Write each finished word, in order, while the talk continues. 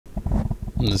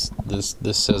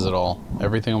This says it all.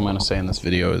 Everything I'm going to say in this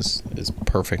video is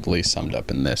perfectly summed up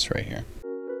in this right here.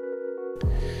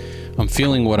 I'm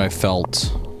feeling what I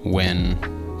felt when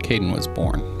Caden was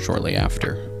born shortly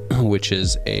after, which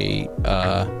is a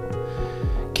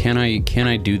can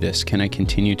I do this? Can I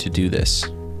continue to do this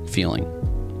feeling?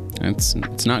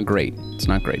 It's not great. It's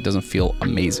not great. It doesn't feel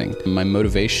amazing. My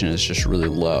motivation is just really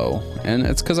low, and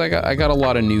it's because I got a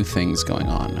lot of new things going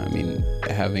on. I mean,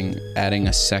 adding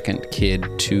a second kid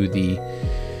to the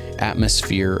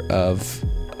atmosphere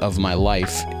of my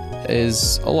life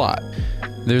is a lot.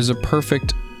 There's a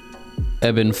perfect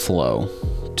ebb and flow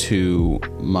to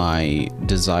my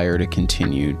desire to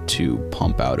continue to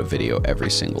pump out a video every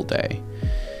single day.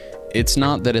 It's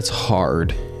not that it's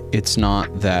hard. It's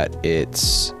not that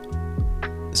it's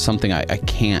something I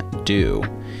can't do.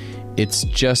 It's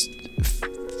just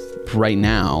right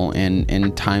now and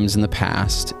in times in the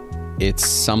past, it's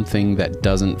something that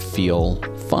doesn't feel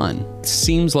fun. It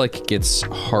seems like it gets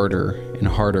harder and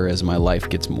harder as my life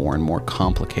gets more and more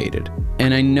complicated.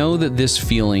 And I know that this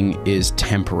feeling is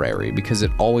temporary because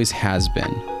it always has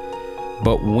been.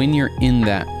 But when you're in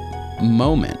that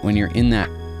moment, when you're in that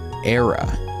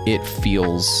era, it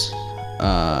feels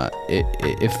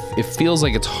it feels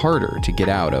like it's harder to get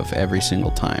out of every single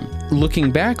time.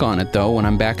 Looking back on it though, when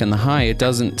I'm back in the high, it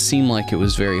doesn't seem like it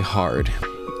was very hard.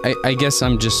 I guess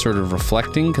I'm just sort of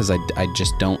reflecting because I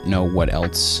just don't know what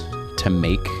else to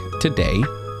make today.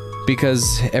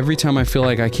 Because every time I feel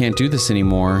like I can't do this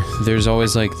anymore, there's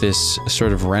always like this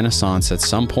sort of renaissance at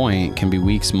some point. It can be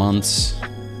weeks, months,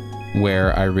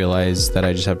 where I realize that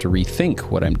I just have to rethink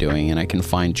what I'm doing and I can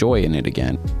find joy in it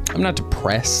again. I'm not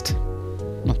depressed.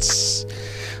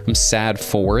 I'm sad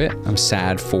for it. I'm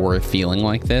sad for feeling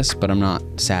like this, but I'm not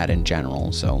sad in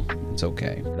general, so it's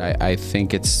okay. I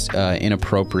think it's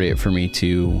inappropriate for me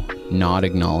to not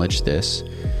acknowledge this.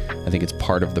 I think it's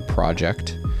part of the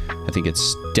project. I think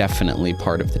it's definitely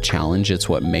part of the challenge. It's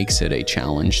what makes it a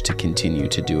challenge to continue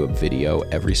to do a video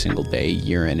every single day,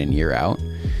 year in and year out.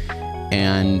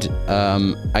 And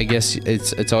I guess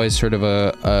it's always sort of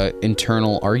a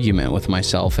internal argument with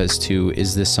myself as to,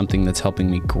 is this something that's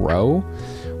helping me grow,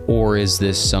 or is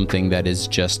this something that is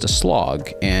just a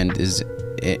slog and is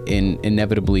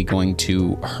inevitably going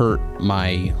to hurt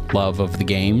my love of the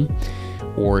game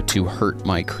or to hurt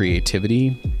my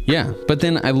creativity? Yeah, but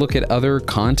then I look at other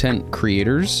content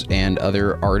creators and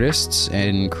other artists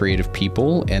and creative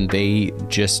people, and they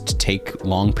just take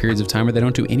long periods of time where they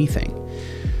don't do anything.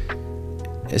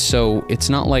 So it's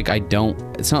not like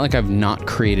I've not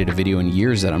created a video in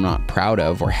years that I'm not proud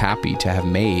of or happy to have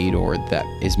made or that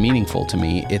is meaningful to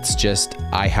me. It's just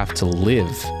I have to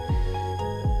live.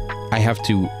 I have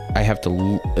to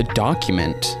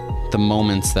document the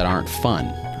moments that aren't fun.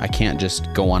 I can't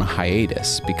just go on a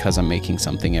hiatus because I'm making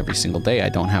something every single day. I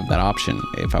don't have that option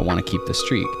if I want to keep the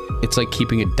streak. It's like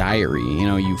keeping a diary. You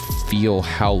know, you feel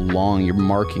how long you're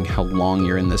marking, how long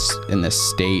you're in this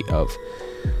state of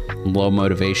low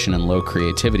motivation and low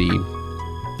creativity,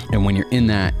 and when you're in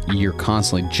that, you're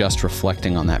constantly just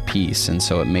reflecting on that piece, and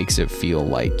so it makes it feel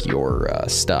like you're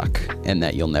stuck and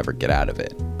that you'll never get out of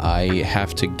it. I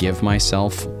have to give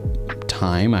myself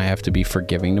time. I have to be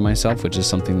forgiving to myself, which is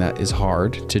something that is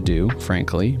hard to do,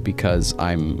 frankly, because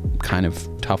I'm kind of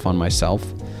tough on myself,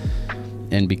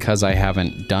 and because I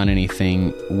haven't done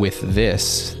anything with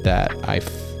this that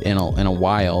in a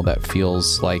while that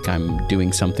feels like I'm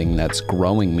doing something that's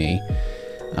growing me.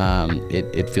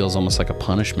 It feels almost like a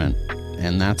punishment,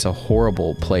 and that's a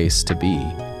horrible place to be.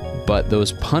 But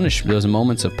those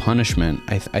moments of punishment,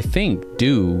 I think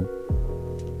do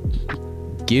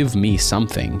give me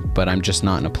something, but I'm just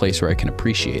not in a place where I can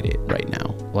appreciate it right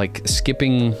now. Like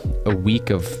skipping a week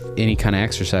of any kind of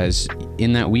exercise,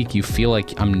 in that week you feel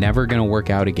like I'm never gonna work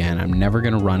out again, I'm never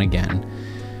gonna run again.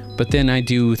 But then I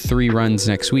do 3 runs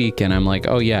next week and I'm like,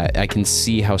 oh yeah, I can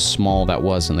see how small that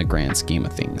was in the grand scheme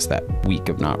of things, that week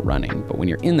of not running. But when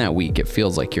you're in that week, it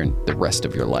feels like you're in the rest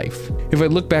of your life. If I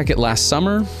look back at last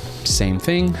summer, same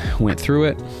thing, went through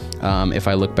it. If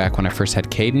I look back when I first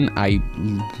had Caden, I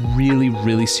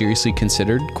really seriously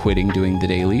considered quitting doing the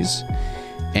dailies.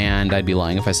 And I'd be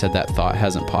lying if I said that thought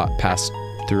hasn't passed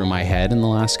through my head in the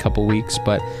last couple weeks.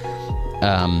 But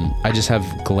I just have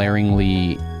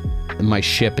glaringly, my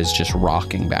ship is just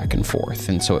rocking back and forth,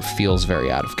 and so it feels very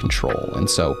out of control. And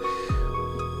so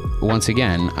once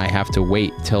again, I have to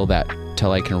wait till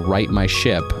I can right my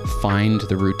ship, find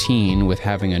the routine with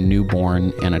having a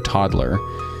newborn and a toddler,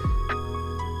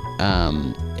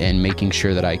 and making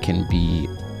sure that I can be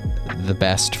the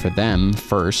best for them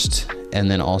first,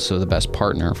 and then also the best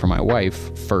partner for my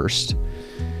wife first,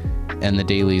 and the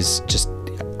dailies just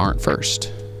aren't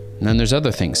first. And then there's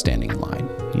other things standing in line,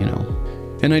 you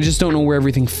know. And I just don't know where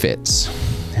everything fits.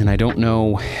 And I don't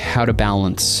know how to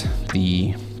balance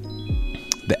the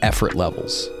effort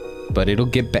levels. But I'll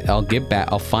get back,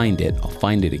 I'll find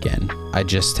it again. I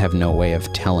just have no way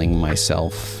of telling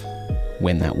myself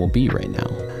when that will be right now.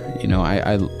 You know,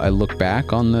 I look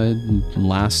back on the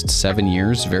last 7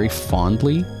 years very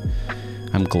fondly.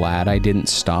 I'm glad I didn't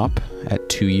stop at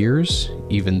 2 years,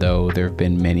 even though there have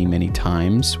been many, many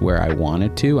times where I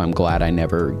wanted to. I'm glad I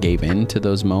never gave in to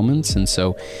those moments. And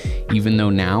so even though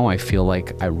now I feel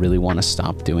like I really want to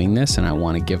stop doing this and I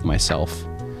want to give myself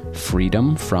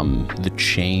freedom from the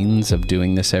chains of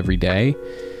doing this every day,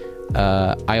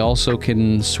 I also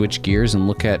can switch gears and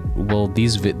look at, well,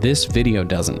 this video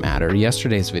doesn't matter.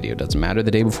 Yesterday's video doesn't matter.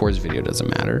 The day before's video doesn't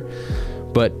matter.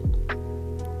 But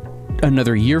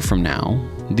another year from now,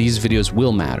 these videos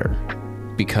will matter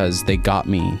because they got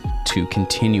me to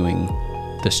continuing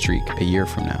the streak a year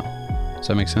from now. Does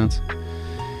that make sense?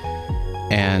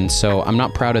 And so I'm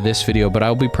not proud of this video, but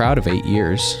I'll be proud of 8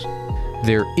 years.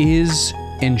 There is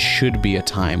and should be a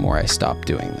time where I stop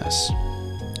doing this,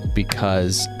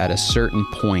 because at a certain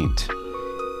point,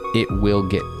 it will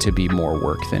get to be more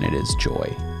work than it is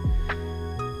joy.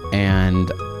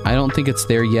 And I don't think it's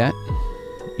there yet,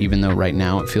 even though right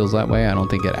now it feels that way. I don't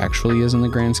think it actually is in the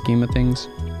grand scheme of things.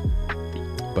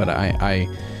 But I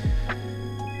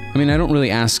mean, I don't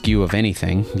really ask you of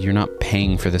anything. You're not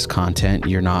paying for this content.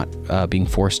 You're not being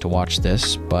forced to watch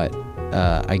this. But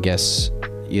I guess,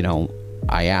 you know,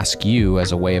 I ask you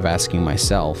as a way of asking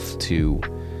myself to,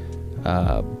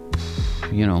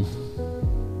 you know,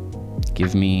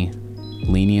 give me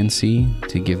leniency,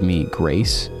 to give me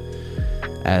grace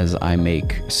as I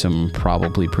make some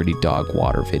probably pretty dog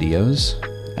water videos,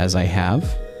 as I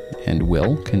have and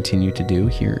will continue to do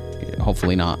here,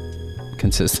 hopefully not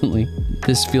consistently.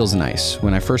 This feels nice.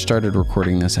 When I first started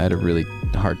recording this, I had a really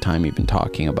hard time even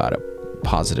talking about it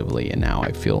positively, and now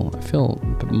I feel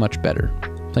much better.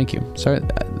 Thank you. Sorry,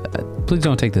 please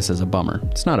don't take this as a bummer.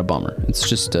 It's not a bummer. It's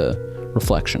just a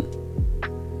reflection.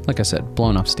 Like I said,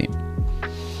 blowing off steam.